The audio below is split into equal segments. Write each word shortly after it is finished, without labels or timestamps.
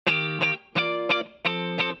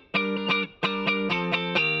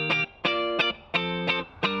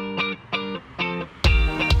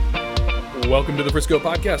welcome to the Frisco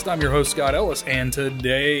Podcast. I'm your host, Scott Ellis, and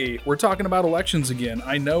today we're talking about elections again.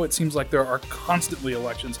 I know it seems like there are constantly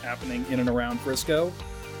elections happening in and around Frisco,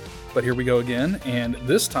 but here we go again, and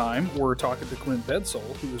this time we're talking to Clint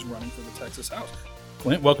Bedsole, who is running for the Texas House.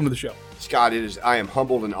 Clint, welcome to the show. Scott, I am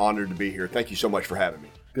humbled and honored to be here. Thank you so much for having me.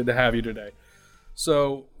 Good to have you today.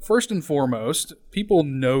 So, first and foremost, people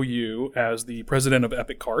know you as the president of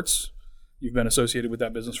Epic Carts. You've been associated with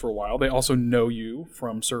that business for a while. They also know you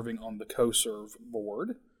from serving on the CoServe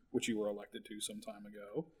board, which you were elected to some time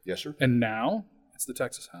ago. Yes, sir. And now it's the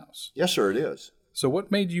Texas House. Yes, sir, it is. So what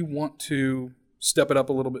made you want to step it up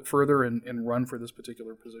a little bit further and run for this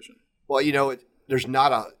particular position? Well,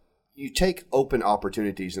 you take open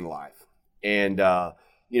opportunities in life. And,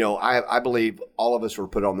 I believe all of us were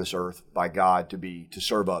put on this earth by God to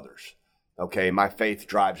serve others. Okay, my faith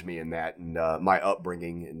drives me in that, and my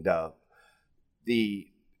upbringing. And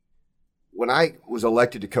when I was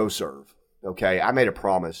elected to CoServe, okay, I made a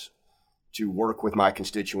promise to work with my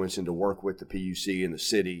constituents and to work with the PUC and the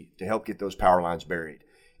city to help get those power lines buried.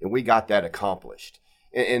 And we got that accomplished.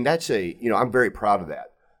 And that's I'm very proud of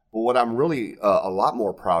that. But what I'm really a lot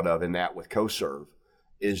more proud of in that with CoServe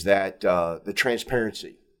is that the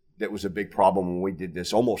transparency that was a big problem when we did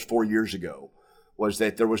this almost 4 years ago was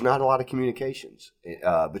that there was not a lot of communications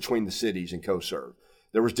between the cities and CoServe.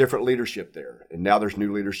 There was different leadership there, and now there's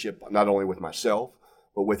new leadership, not only with myself,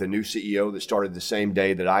 but with a new CEO that started the same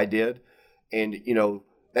day that I did. And,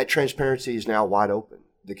 that transparency is now wide open.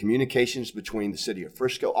 The communications between the city of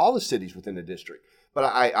Frisco, all the cities within the district. But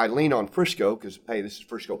I lean on Frisco because, hey, this is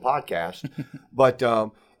Frisco Podcast, but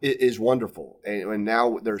it is wonderful. And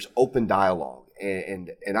now there's open dialogue.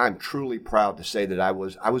 And I'm truly proud to say that I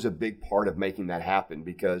was a big part of making that happen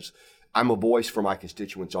because I'm a voice for my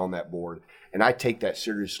constituents on that board, and I take that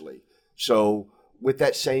seriously. So with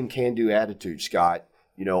that same can-do attitude, Scott,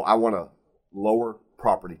 I want to lower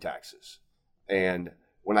property taxes. And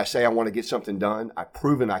when I say I want to get something done, I've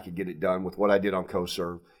proven I could get it done with what I did on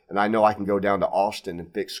CoServe, and I know I can go down to Austin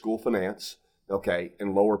and fix school finance, okay,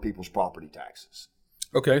 and lower people's property taxes.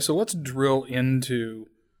 Okay, so let's drill into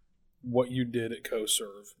what you did at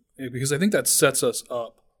CoServe, because I think that sets us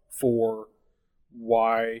up for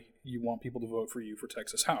why you want people to vote for you for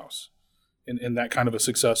Texas House and that kind of a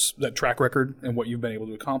success, that track record and what you've been able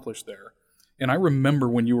to accomplish there. And I remember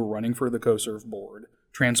when you were running for the CoServe board,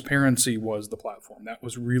 transparency was the platform. That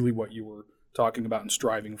was really what you were talking about and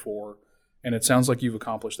striving for. And it sounds like you've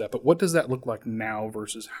accomplished that. But what does that look like now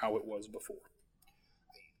versus how it was before?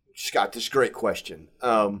 Scott, this is a great question.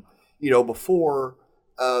 Before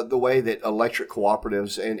the way that electric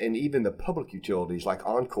cooperatives and even the public utilities like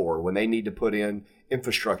Oncor, when they need to put in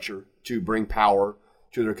infrastructure to bring power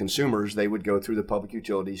to their consumers, they would go through the Public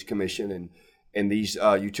Utilities Commission, and these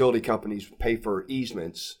utility companies pay for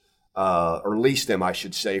easements or lease them, I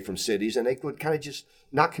should say, from cities, and they would kind of just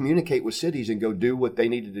not communicate with cities and go do what they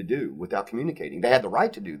needed to do without communicating. They had the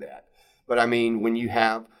right to do that. But I mean, when you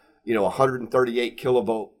have 138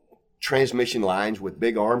 kilovolt transmission lines with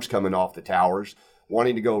big arms coming off the towers,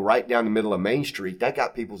 wanting to go right down the middle of Main Street, that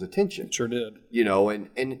got people's attention. Sure did. And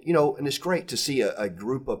it's great to see a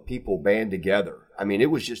group of people band together. I mean, it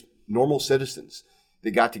was just normal citizens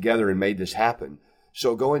that got together and made this happen.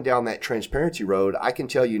 So going down that transparency road, I can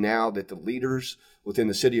tell you now that the leaders within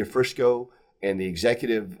the city of Frisco and the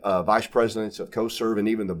executive vice presidents of CoServe and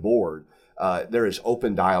even the board, there is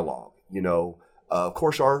open dialogue. Of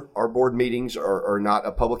course, our board meetings are not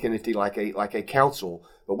a public entity like a council,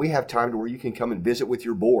 but we have time to where you can come and visit with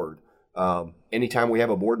your board. Anytime we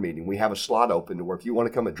have a board meeting, we have a slot open to where if you want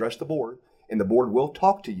to come address the board, and the board will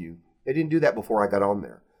talk to you. They didn't do that before I got on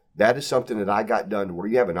there. That is something that I got done where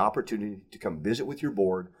you have an opportunity to come visit with your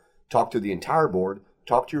board, talk to the entire board,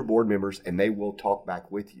 talk to your board members, and they will talk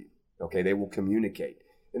back with you. Okay, they will communicate.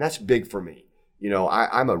 And that's big for me.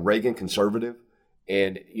 I'm a Reagan conservative.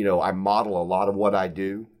 And, I model a lot of what I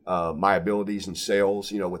do, my abilities in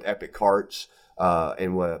sales, with Epic Carts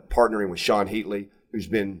and partnering with Sean Heatley, who's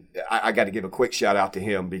been, I got to give a quick shout out to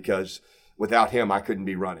him because without him, I couldn't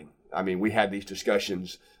be running. I mean, we had these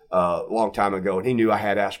discussions a long time ago, and he knew I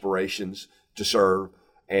had aspirations to serve.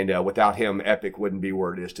 And without him, Epic wouldn't be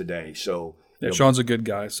where it is today. So, Sean's a good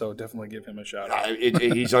guy, so definitely give him a shout out.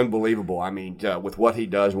 He's unbelievable. I mean, with what he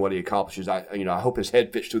does and what he accomplishes, I hope his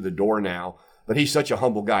head fits through the door now. But he's such a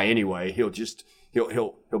humble guy anyway. He'll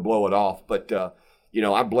blow it off. But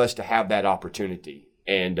I'm blessed to have that opportunity.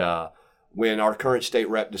 And when our current state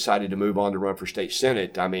rep decided to move on to run for state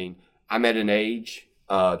senate, I mean, I'm at an age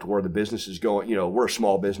to where the business is going. We're a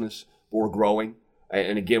small business, but we're growing,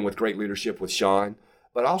 and again with great leadership with Sean,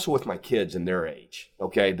 but also with my kids and their age.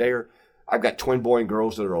 Okay, I've got twin boy and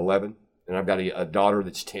girls that are 11 and I've got a daughter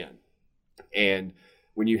that's 10. And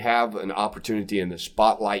when you have an opportunity in the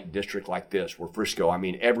spotlight district like this, where Frisco, I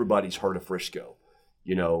mean, everybody's heard of Frisco,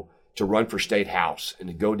 you know, to run for state house and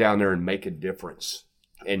to go down there and make a difference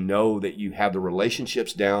and know that you have the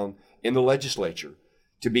relationships down in the legislature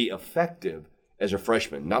to be effective as a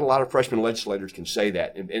freshman. Not a lot of freshman legislators can say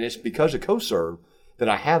that. And it's because of CoServe that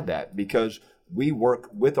I have that, because we work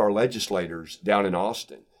with our legislators down in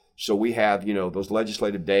Austin. So we have, you know, those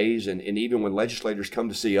legislative days and even when legislators come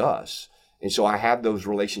to see us. And so I have those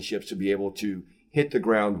relationships to be able to hit the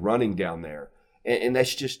ground running down there. And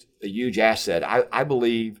that's just a huge asset. I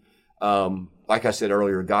believe, like I said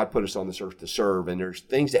earlier, God put us on this earth to serve. And there's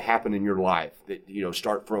things that happen in your life that, you know,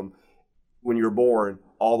 start from when you're born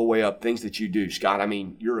all the way up, things that you do. Scott, I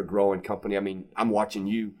mean, you're a growing company. I mean, I'm watching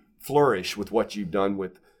you flourish with what you've done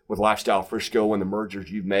with Lifestyle Frisco and the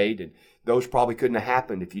mergers you've made. And those probably couldn't have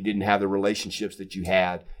happened if you didn't have the relationships that you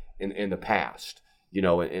had in the past, you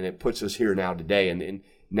know, and it puts us here now today. And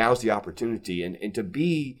now's the opportunity. And to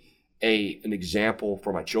be an example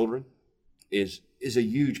for my children is a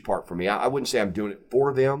huge part for me. I wouldn't say I'm doing it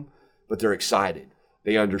for them, but they're excited.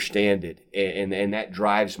 They understand it. And that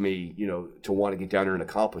drives me, you know, to want to get down there and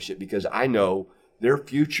accomplish it, because I know their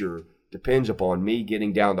future depends upon me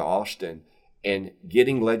getting down to Austin and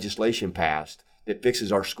getting legislation passed that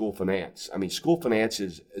fixes our school finance. I mean, school finance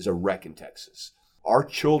is a wreck in Texas. Our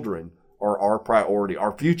children are our priority,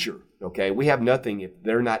 our future, okay? We have nothing if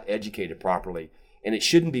they're not educated properly, and it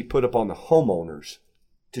shouldn't be put upon the homeowners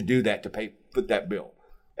to do that, to put that bill.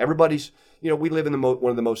 Everybody's, you know, we live in one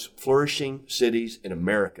of the most flourishing cities in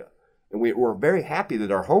America, and we're very happy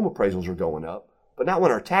that our home appraisals are going up, but not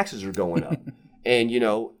when our taxes are going up. And, you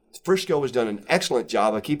know, Frisco has done an excellent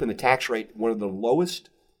job of keeping the tax rate one of the lowest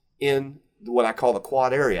in what I call the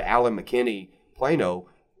quad area, Allen, McKinney, Plano.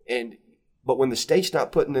 But when the state's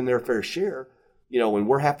not putting in their fair share, you know, when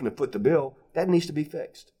we're having to foot the bill, that needs to be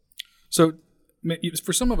fixed. So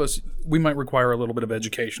for some of us, we might require a little bit of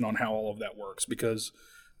education on how all of that works, because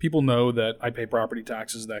people know that I pay property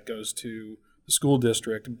taxes, that goes to the school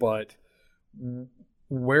district, but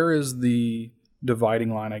where is the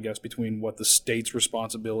dividing line, I guess, between what the state's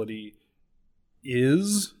responsibility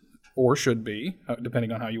is or should be,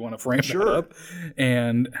 depending on how you want to frame that up,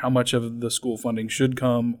 and how much of the school funding should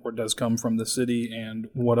come or does come from the city, and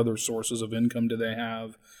what other sources of income do they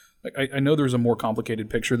have? I know there's a more complicated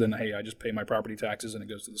picture than, hey, I just pay my property taxes and it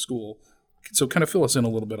goes to the school. So kind of fill us in a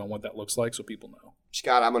little bit on what that looks like so people know.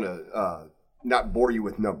 Scott, I'm going to not bore you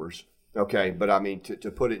with numbers, okay? But I mean,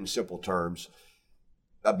 to put it in simple terms,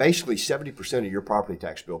 basically 70% of your property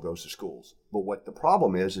tax bill goes to schools. But what the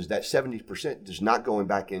problem is that 70% is not going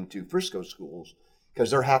back into Frisco schools,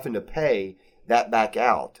 because they're having to pay that back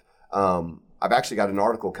out. I've actually got an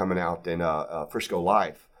article coming out in Frisco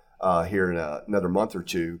Life here in another month or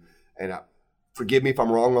two. And forgive me if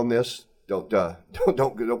I'm wrong on this.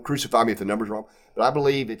 Don't crucify me if the number's wrong. But I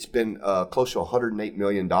believe it's been close to $108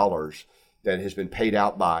 million that has been paid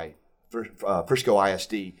out by Frisco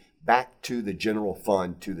ISD back to the general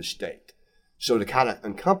fund to the state. So to kind of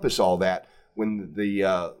encompass all that, when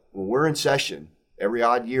we're in session every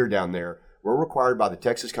odd year down there, we're required by the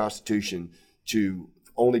Texas Constitution to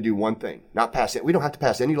only do one thing, not pass it. We don't have to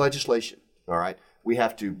pass any legislation, all right? We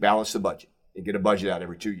have to balance the budget and get a budget out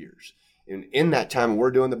every 2 years. And in that time when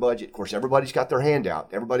we're doing the budget, of course, everybody's got their hand out.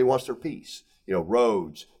 Everybody wants their piece. You know,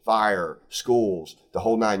 roads, fire, schools, the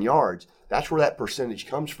whole 9 yards. That's where that percentage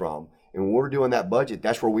comes from. And when we're doing that budget,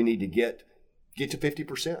 that's where we need to get to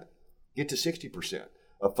 50%, get to 60%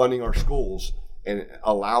 of funding our schools and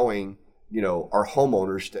allowing, you know, our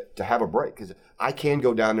homeowners to have a break. Because I can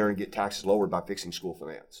go down there and get taxes lowered by fixing school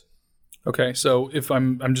finance. Okay, so if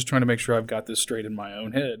I'm just trying to make sure I've got this straight in my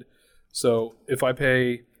own head. So if I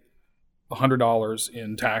pay $100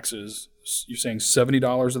 in taxes, you're saying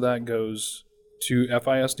 $70 of that goes to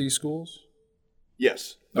FISD schools?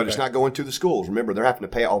 Yes, but It's not going to the schools. Remember, they're having to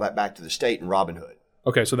pay all that back to the state in Robinhood.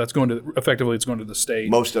 Okay, so that's effectively it's going to the state.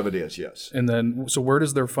 Most of it is, yes. And then, so where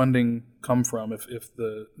does their funding come from if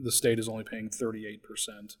the state is only paying 38%?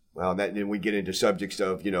 Well, then we get into subjects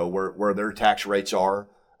of, you know, where their tax rates are.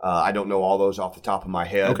 I don't know all those off the top of my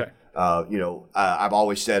head. Okay. You know, I've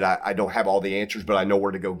always said I don't have all the answers, but I know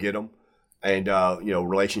where to go get them. And, you know,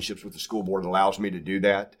 relationships with the school board allows me to do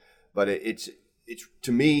that. But it's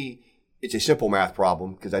to me, it's a simple math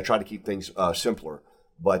problem because I try to keep things simpler.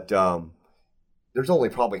 But there's only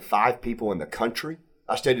probably 5 people in the country.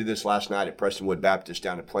 I stated this last night at Prestonwood Baptist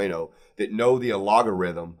down in Plano that know the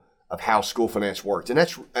algorithm of how school finance works. And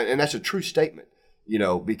that's a true statement, you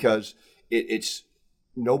know, because it's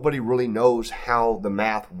nobody really knows how the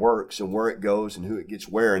math works and where it goes and who it gets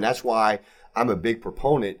where. And that's why I'm a big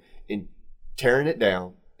proponent in tearing it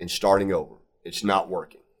down and starting over. It's not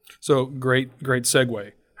working. So great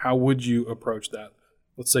segue. How would you approach that?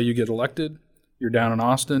 Let's say you get elected, you're down in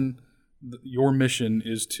Austin. Your mission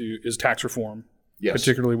is tax reform, Yes.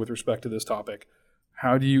 particularly with respect to this topic.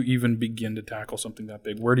 How do you even begin to tackle something that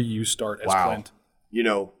big? Where do you start as Clint? You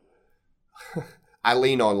know, I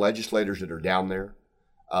lean on legislators that are down there,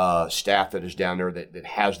 staff that is down there that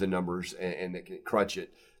has the numbers and that can crunch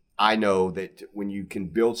it. I know that when you can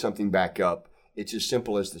build something back up, it's as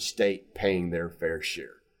simple as the state paying their fair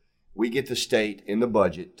share. We get the state in the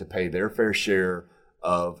budget to pay their fair share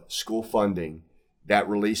of school funding. That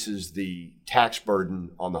releases the tax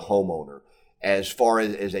burden on the homeowner. As far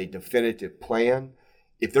as a definitive plan,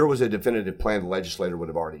 if there was a definitive plan, the legislator would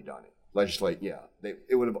have already done it.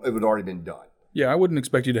 It would have already been done. Yeah, I wouldn't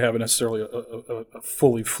expect you to have necessarily a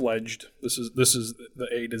fully fledged. This is the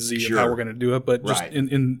A to Z Sure. of how we're going to do it. But just Right.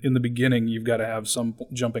 in the beginning, you've got to have some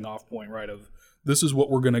jumping off point, right? Of this is what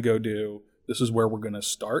we're going to go do. This is where we're going to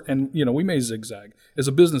start. And we may zigzag. As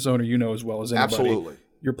a business owner, as well as anybody. Absolutely.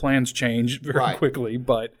 Your plans change very Right. quickly,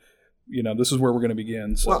 but this is where we're going to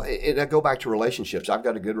begin. So. Well, and I go back to relationships. I've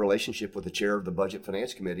got a good relationship with the chair of the Budget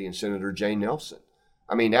Finance Committee and Senator Jane Nelson.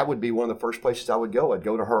 I mean, that would be one of the first places I would go. I'd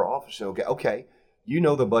go to her office and okay, you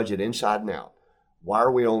know the budget inside and out. Why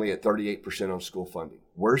are we only at 38% on school funding?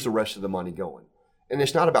 Where's the rest of the money going? And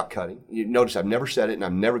it's not about cutting. You notice I've never said it, and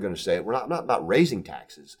I'm never going to say it. I'm not about raising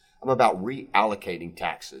taxes. I'm about reallocating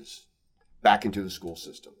taxes back into the school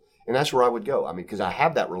system. And that's where I would go. I mean, because I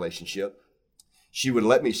have that relationship. She would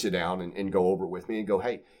let me sit down and go over it with me and go,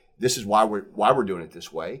 hey, this is why we're doing it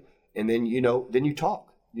this way. And then, then you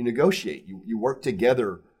talk, you negotiate, you work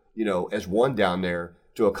together, as one down there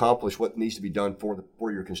to accomplish what needs to be done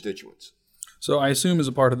for your constituents. So I assume as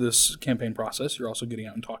a part of this campaign process, you're also getting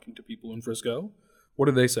out and talking to people in Frisco. What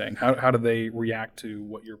are they saying? How do they react to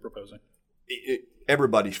what you're proposing?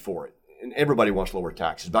 Everybody's for it, and everybody wants lower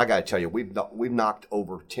taxes. But I got to tell you, we've knocked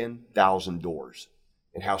over 10,000 doors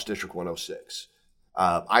in House District 106.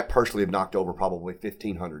 I personally have knocked over probably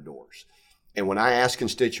 1,500 doors. And when I ask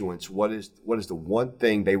constituents what is the one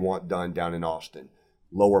thing they want done down in Austin,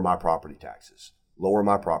 lower my property taxes. Lower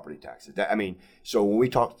my property taxes. So when we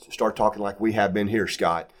start talking like we have been here,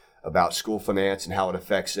 Scott, about school finance and how it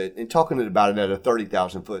affects it, and talking about it at a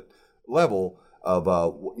 30,000 foot level of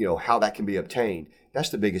how that can be obtained, that's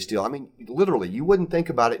the biggest deal. I mean, literally, you wouldn't think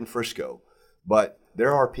about it in Frisco, but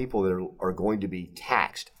there are people that are going to be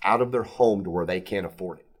taxed out of their home to where they can't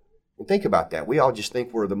afford it. And think about that. We all just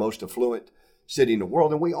think we're the most affluent city in the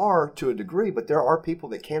world, and we are to a degree, but there are people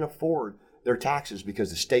that can't afford their taxes because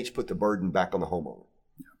the state's put the burden back on the homeowner.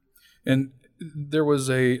 And there was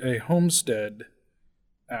a homestead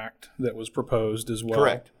act that was proposed as well.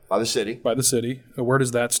 Correct. By the city. By the city. Where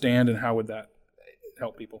does that stand, and how would that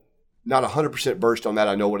help people? Not 100% versed on that.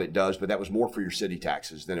 I know what it does, but that was more for your city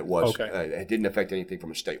taxes than it was. Okay. It didn't affect anything from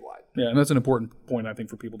a statewide. Yeah, and that's an important point, I think,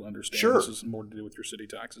 for people to understand. Sure. This is more to do with your city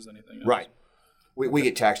taxes than anything else. Right. We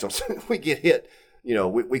get taxed on, we get hit.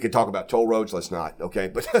 We could talk about toll roads. Let's not. Okay.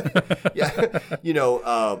 But yeah,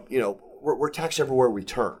 we're taxed everywhere we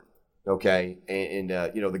turn. Okay. And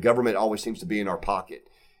the government always seems to be in our pocket,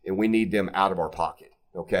 and we need them out of our pocket.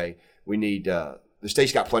 Okay. We need, the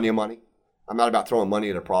state's got plenty of money. I'm not about throwing money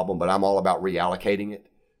at a problem, but I'm all about reallocating it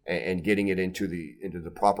and getting it into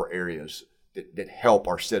the proper areas that help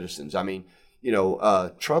our citizens. I mean,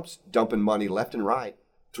 Trump's dumping money left and right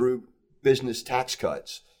through business tax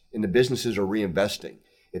cuts, and the businesses are reinvesting.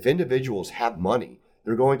 If individuals have money,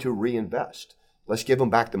 they're going to reinvest. Let's give them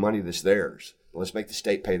back the money that's theirs. Let's make the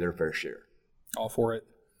state pay their fair share. All for it.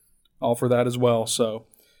 All for that as well. So,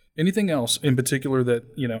 anything else in particular that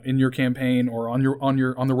in your campaign or on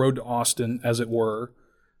the road to Austin, as it were,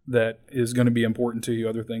 that is going to be important to you?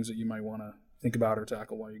 Other things that you might want to think about or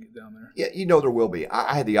tackle while you get down there? Yeah, there will be.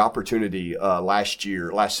 I had the opportunity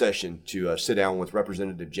last session to sit down with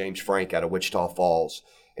Representative James Frank out of Wichita Falls,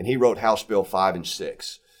 and he wrote House Bill 5 and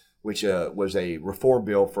 6, which was a reform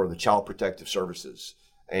bill for the Child Protective Services.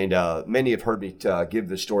 And many have heard me give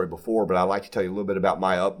this story before, but I'd like to tell you a little bit about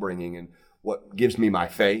my upbringing and what gives me my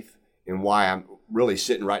faith and why I'm really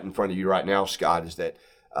sitting right in front of you right now, Scott, is that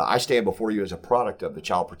I stand before you as a product of the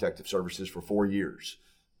Child Protective Services for 4 years,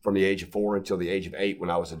 from the age of 4 until the age of 8 when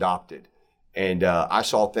I was adopted. And I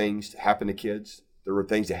saw things happen to kids. There were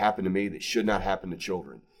things that happened to me that should not happen to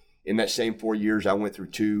children. In that same 4 years, I went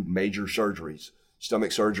through 2 major surgeries,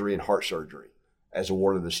 stomach surgery and heart surgery, as a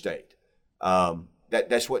ward of the state.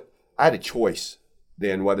 That's what I had a choice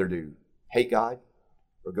then, whether to hate God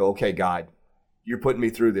or go, okay, God, you're putting me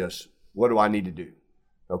through this. What do I need to do?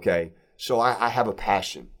 Okay. So I have a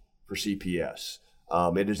passion for CPS.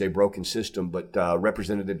 It is a broken system, but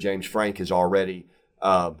Representative James Frank has already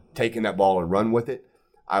taken that ball and run with it.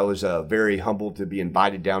 I was very humbled to be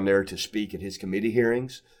invited down there to speak at his committee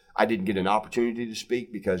hearings. I didn't get an opportunity to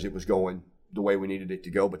speak because it was going the way we needed it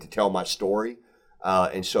to go, but to tell my story.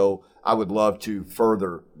 And so I would love to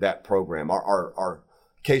further that program. Our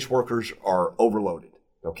caseworkers are overloaded.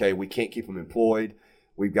 Okay, we can't keep them employed.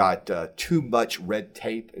 We've got too much red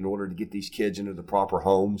tape in order to get these kids into the proper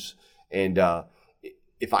homes. And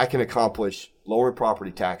if I can accomplish lowering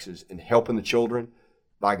property taxes and helping the children,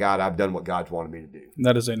 by God, I've done what God's wanted me to do.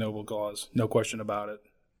 That is a noble cause, no question about it.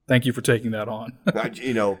 Thank you for taking that on.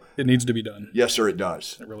 It needs to be done. Yes, sir, it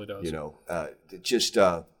does. It really does. Just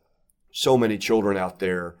so many children out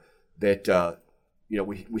there that,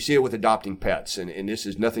 we see it with adopting pets. And this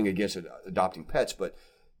is nothing against adopting pets, but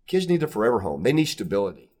kids need a forever home. They need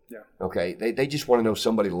stability. Yeah. Okay. They just want to know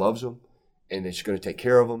somebody loves them and is going to take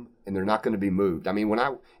care of them, and they're not going to be moved. I mean,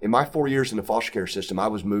 in my 4 years in the foster care system, I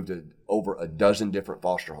was moved to over a dozen different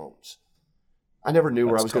foster homes. I never knew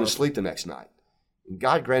where I was going to sleep the next night. And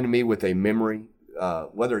God granted me with a memory,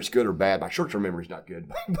 whether it's good or bad. My short-term memory is not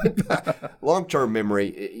good, but long-term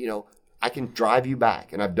memory, I can drive you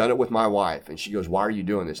back. And I've done it with my wife. And she goes, "Why are you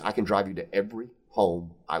doing this?" I can drive you to every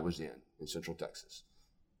home I was in Central Texas.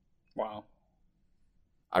 Wow.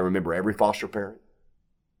 I remember every foster parent.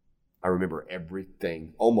 I remember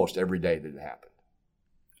everything, almost every day that it happened.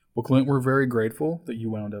 Well, Clint, we're very grateful that you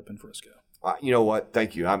wound up in Frisco. You know what?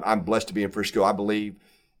 Thank you. I'm blessed to be in Frisco. I believe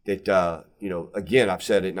that, again, I've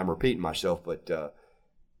said it and I'm repeating myself, but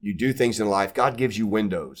you do things in life. God gives you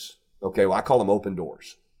windows. Okay, well, I call them open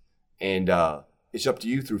doors. And it's up to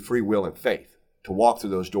you through free will and faith to walk through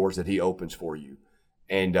those doors that he opens for you.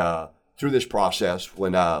 And through this process,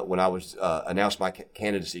 when I was announced my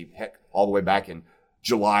candidacy, heck, all the way back in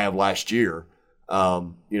July of last year,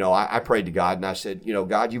 I prayed to God and I said,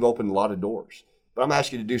 God, you've opened a lot of doors, but I'm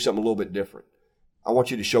asking you to do something a little bit different. I want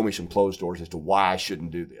you to show me some closed doors as to why I shouldn't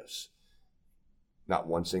do this. Not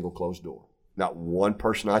one single closed door. Not one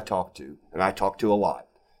person I talked to, and I talked to a lot.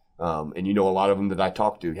 And a lot of them that I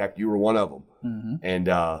talked to, heck, you were one of them. Mm-hmm. And,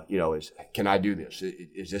 can I do this?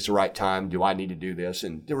 Is this the right time? Do I need to do this?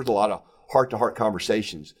 And there was a lot of heart-to-heart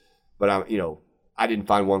conversations, but I didn't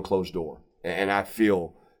find one closed door. And I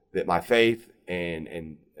feel that my faith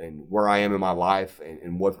and where I am in my life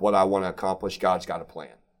and what I want to accomplish, God's got a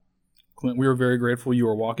plan. Clint, we are very grateful you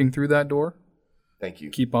are walking through that door. Thank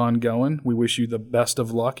you. Keep on going. We wish you the best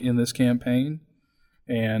of luck in this campaign.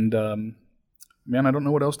 And, man, I don't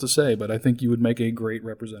know what else to say, but I think you would make a great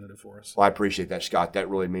representative for us. Well, I appreciate that, Scott. That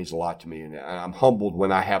really means a lot to me. And I'm humbled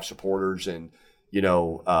when I have supporters. And,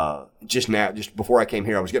 just before I came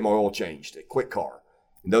here, I was getting my oil changed at Quick Car.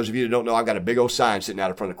 And those of you that don't know, I've got a big old sign sitting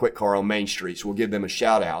out in front of Quick Car on Main Street, so we'll give them a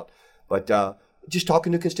shout out. But just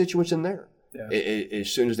talking to constituents in there. Yeah.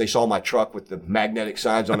 As soon as they saw my truck with the magnetic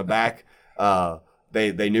signs on the back,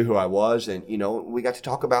 they knew who I was. And, we got to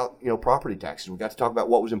talk about, property taxes. We got to talk about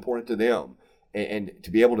what was important to them. And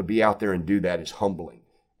to be able to be out there and do that is humbling.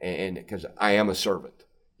 And because I am a servant,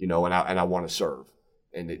 and I want to serve.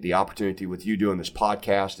 And the opportunity with you doing this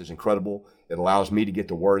podcast is incredible. It allows me to get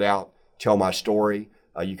the word out, tell my story.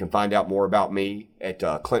 You can find out more about me at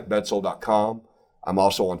clintbedsole.com. I'm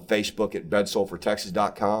also on Facebook at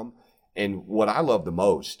bedsolefortexas.com. And what I love the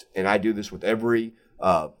most, and I do this with every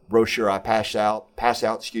brochure I pass out,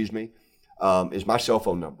 is my cell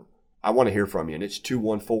phone number. I want to hear from you, and it's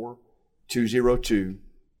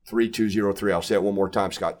 214-202-3203. I'll say it one more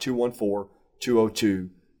time, Scott,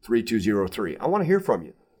 214-202-3203. I want to hear from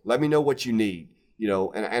you. Let me know what you need,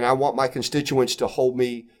 and I want my constituents to hold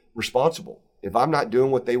me responsible. If I'm not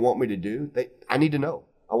doing what they want me to do, I need to know.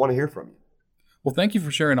 I want to hear from you. Well, thank you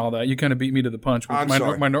for sharing all that. You kind of beat me to the punch.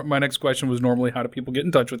 Sorry. My next question was normally how do people get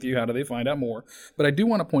in touch with you? How do they find out more? But I do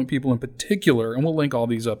want to point people in particular, and we'll link all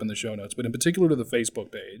these up in the show notes, but in particular to the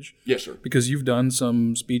Facebook page. Yes, sir. Because you've done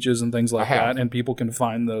some speeches and things like that, and people can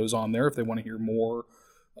find those on there if they want to hear more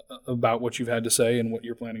about what you've had to say and what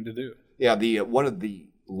you're planning to do. Yeah, one of the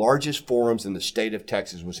largest forums in the state of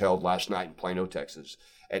Texas was held last night in Plano, Texas,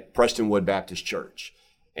 at Prestonwood Baptist Church.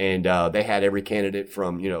 And they had every candidate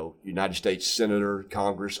from, United States Senator,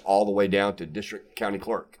 Congress, all the way down to district county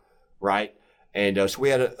clerk, right? And so we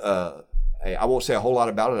had I won't say a whole lot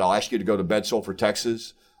about it. I'll ask you to go to Bedsole for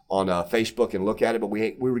Texas on Facebook and look at it. But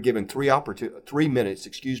we were given 3 minutes,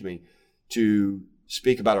 to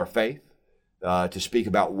speak about our faith, to speak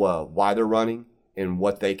about why they're running and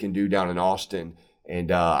what they can do down in Austin.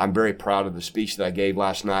 And I'm very proud of the speech that I gave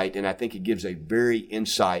last night. And I think it gives a very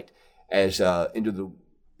insight as into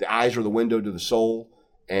the eyes are the window to the soul.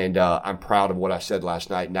 And I'm proud of what I said last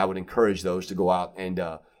night. And I would encourage those to go out and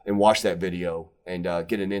watch that video and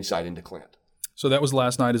get an insight into Clint. So that was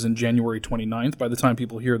last night, is in January 29th. By the time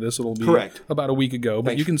people hear this, it'll be correct. About a week ago.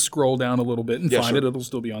 But you can scroll down a little bit and find it. It'll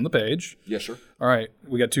still be on the page. Yes, sir. All right.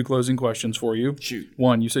 We got 2 closing questions for you. Shoot.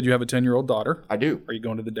 1, you said you have a 10-year-old daughter. I do. Are you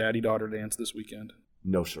going to the daddy-daughter dance this weekend?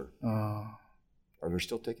 No, sir. Are there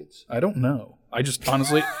still tickets? I don't know. I just,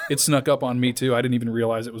 honestly, it snuck up on me, too. I didn't even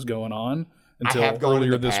realize it was going on until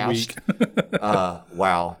earlier this week.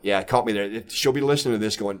 Wow. Yeah, it caught me there. She'll be listening to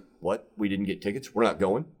this going, what? We didn't get tickets? We're not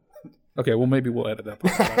going? Okay, well, maybe we'll edit that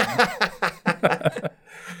part.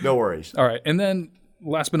 No worries. All right. And then,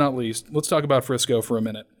 last but not least, let's talk about Frisco for a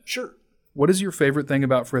minute. Sure. What is your favorite thing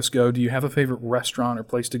about Frisco? Do you have a favorite restaurant or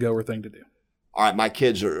place to go or thing to do? All right, my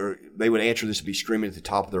kids, they would answer this and be screaming at the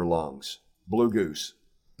top of their lungs. Blue Goose.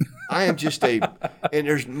 I am just and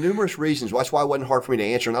there's numerous reasons. That's why it wasn't hard for me to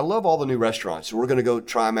answer. And I love all the new restaurants. So we're going to go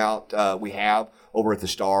try them out. We have over at the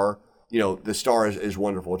Star. The Star is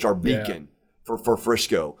wonderful. It's our beacon for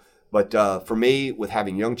Frisco. But for me, with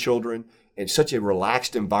having young children and such a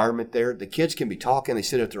relaxed environment there, the kids can be talking. They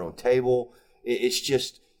sit at their own table. And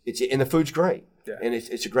the food's great. Yeah. And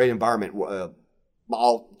it's a great environment.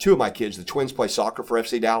 2 of my kids, the twins, play soccer for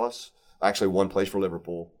FC Dallas. Actually, one plays for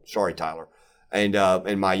Liverpool. Sorry, Tyler.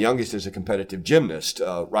 And my youngest is a competitive gymnast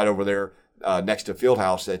right over there next to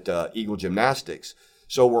Fieldhouse at Eagle Gymnastics.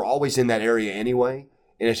 So we're always in that area anyway.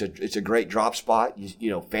 And it's a great drop spot.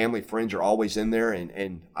 Family, friends are always in there,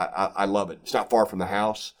 and I love it. It's not far from the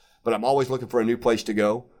house, but I'm always looking for a new place to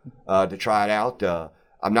go to try it out.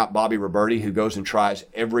 I'm not Bobby Roberti, who goes and tries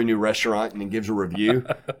every new restaurant and then gives a review.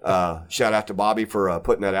 Shout out to Bobby for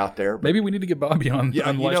putting that out there. But maybe we need to get Bobby on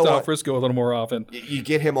Lifestyle Frisco a little more often. You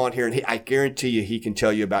get him on here, and I guarantee you he can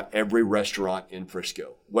tell you about every restaurant in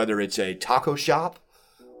Frisco, whether it's a taco shop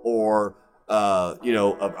or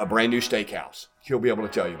a brand new steakhouse. He'll be able to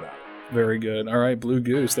tell you about it. Very good. All right, Blue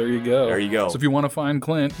Goose. There you go. There you go. So if you want to find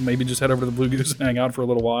Clint, maybe just head over to the Blue Goose and hang out for a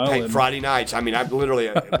little while. Hey, Friday nights. I mean, I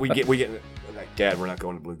literally we get like, Dad, we're not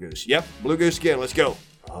going to Blue Goose. Yep, Blue Goose again. Let's go.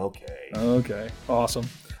 Okay. Awesome.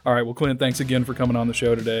 All right. Well, Clint, thanks again for coming on the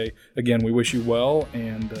show today. Again, we wish you well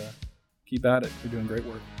and keep at it. You're doing great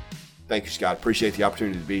work. Thank you, Scott. Appreciate the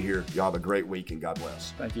opportunity to be here. Y'all have a great week, and God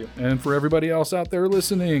bless. Thank you. And for everybody else out there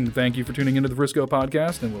listening, thank you for tuning into the Frisco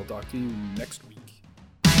Podcast, and we'll talk to you next week.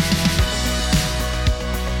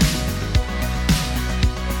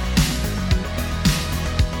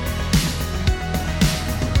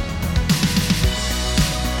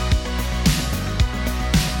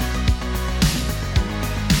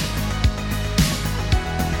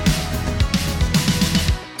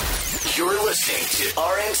 Listening to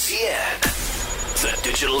RNCN, the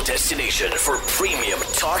digital destination for premium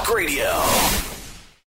talk radio.